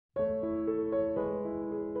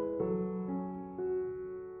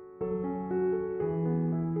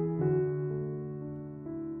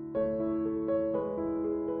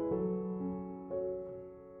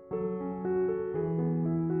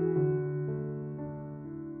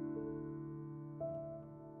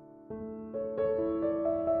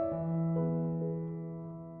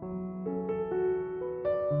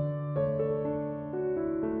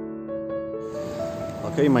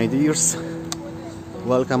Okay, my dears,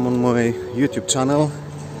 welcome on my YouTube channel.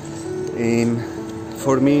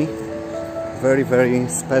 For me, very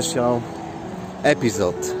special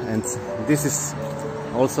episode, and this is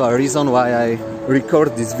also a reason why I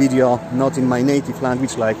record this video not in my native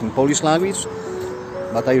language like in Polish language,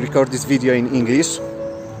 but I record this video in English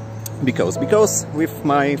because with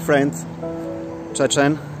my friend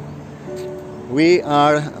Chechen we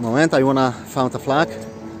are, a moment, I wanna find a flag.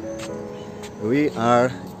 We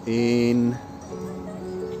are in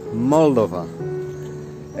Moldova.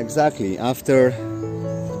 Exactly, after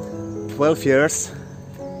 12 years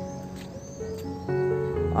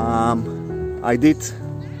I did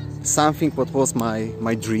something what was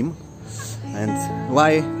my dream. And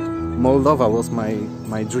why Moldova was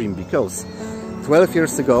my dream? Because 12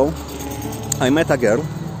 years ago I met a girl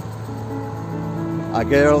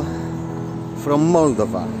from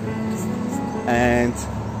Moldova, and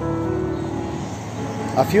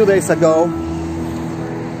a few days ago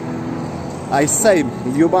I say,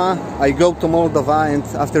 Luba, I go to Moldova, and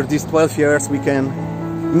after these 12 years we can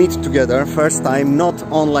meet together. First time not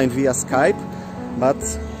online via Skype, but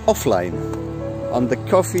offline on the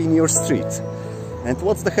coffee in your street. And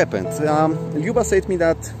what's happened? Luba said me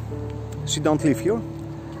that she don't live here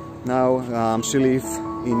now. She lives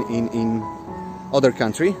in other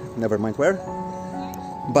country, never mind where.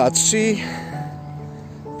 But she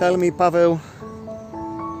tell me, Paweł,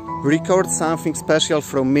 record something special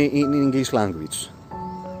from me in English language,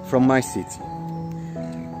 from my city.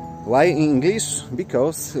 Why in English?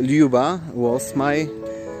 Because Luba was my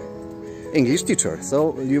English teacher.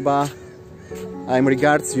 So Luba, I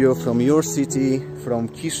regards you from your city, from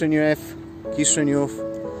Chisinau,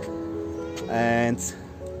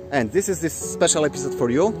 and this is this special episode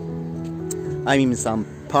for you. I'm in some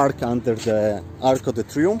park under the Arc de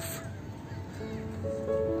Triomphe.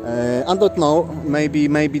 I don't know,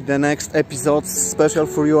 maybe the next episode special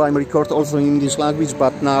for you I'm record also in English language,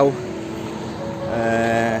 but now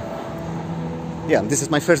yeah, this is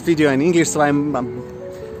my first video in English, so I'm a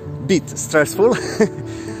bit stressful.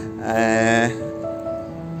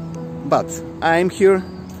 But I'm here,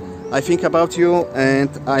 I think about you, and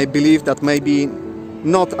I believe that maybe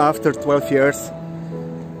not after 12 years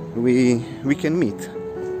we can meet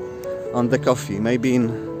on the coffee, maybe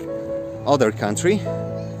in other country.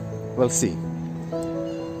 We'll see.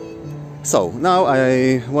 So now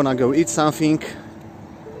I wanna go eat something,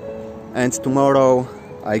 and tomorrow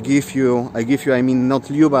I give you, I mean not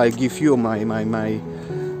Luba, I give you my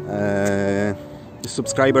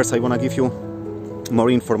subscribers, I wanna give you more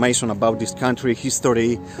information about this country,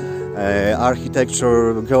 history,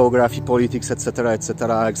 architecture, geography, politics, etc.,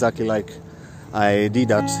 etc., exactly like I did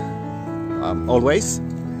that always.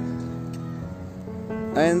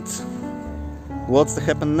 And what's to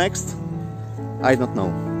happen next? I don't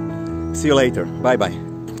know. See you later. Bye bye.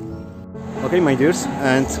 Okay, my dears,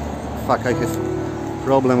 and fuck, I have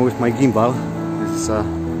problem with my gimbal. This is a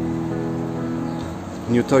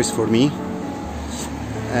new toys for me.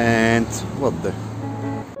 And what the?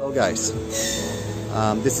 Well, guys,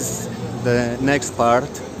 this is the next part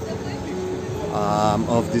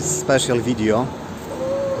of this special video.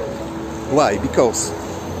 Why? Because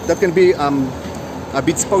that can be a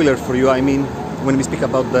bit spoiler for you. I mean, when we speak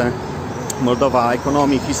about the Moldova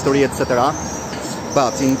economy, history, etc.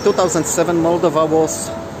 But in 2007 Moldova was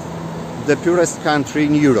the purest country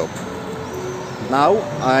in Europe. Now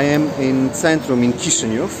I am in Centrum, in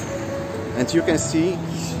Chisinau, and you can see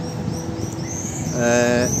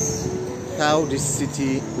how this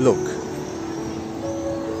city look.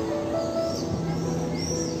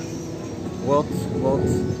 What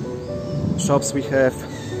shops we have,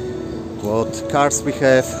 what cars we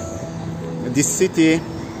have. This city,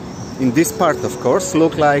 in this part of course,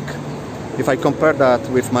 look like, if I compare that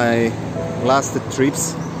with my last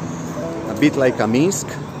trips, a bit like a Minsk,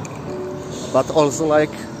 but also like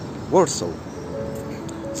Warsaw.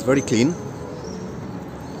 It's very clean,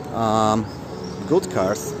 good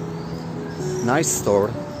cars, nice store,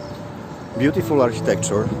 beautiful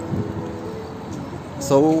architecture.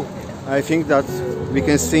 So I think that we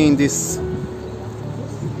can see in this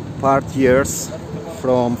part years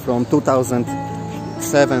from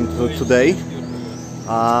 2007 to today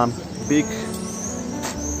big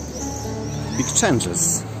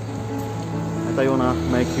changes. And I wanna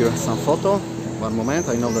make here some photo. One moment,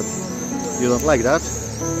 I know that you don't like that.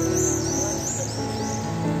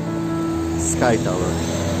 Sky Tower,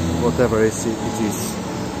 whatever it is.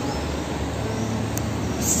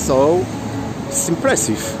 So it's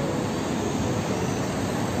impressive.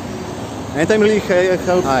 And I'm really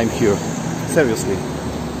happy I'm here, seriously.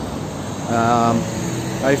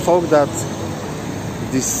 I thought that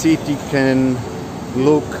this city can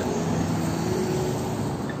look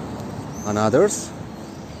on others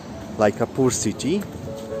like a poor city,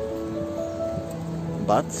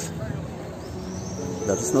 but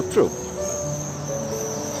that is not true.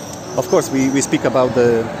 Of course, we speak about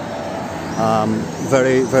the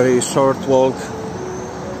very short walk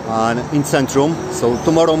in Centrum, so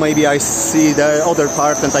tomorrow maybe I see the other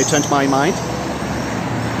part and I change my mind,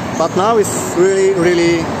 but now it's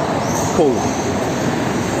really cool.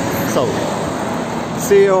 So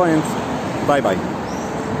see you and bye bye.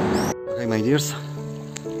 Okay, my dears,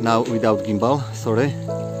 now without gimbal, sorry.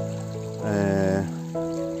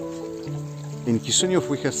 In Chisinau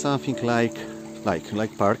we have something like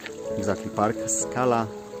park, exactly park, Scala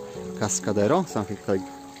Cascadero, something like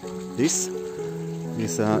this.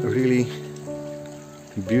 It's a really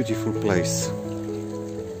beautiful place.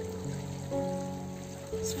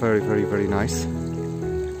 It's very nice.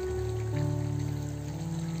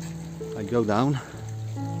 I go down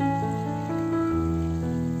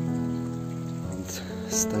and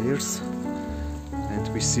stairs and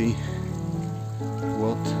we see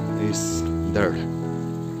what is there.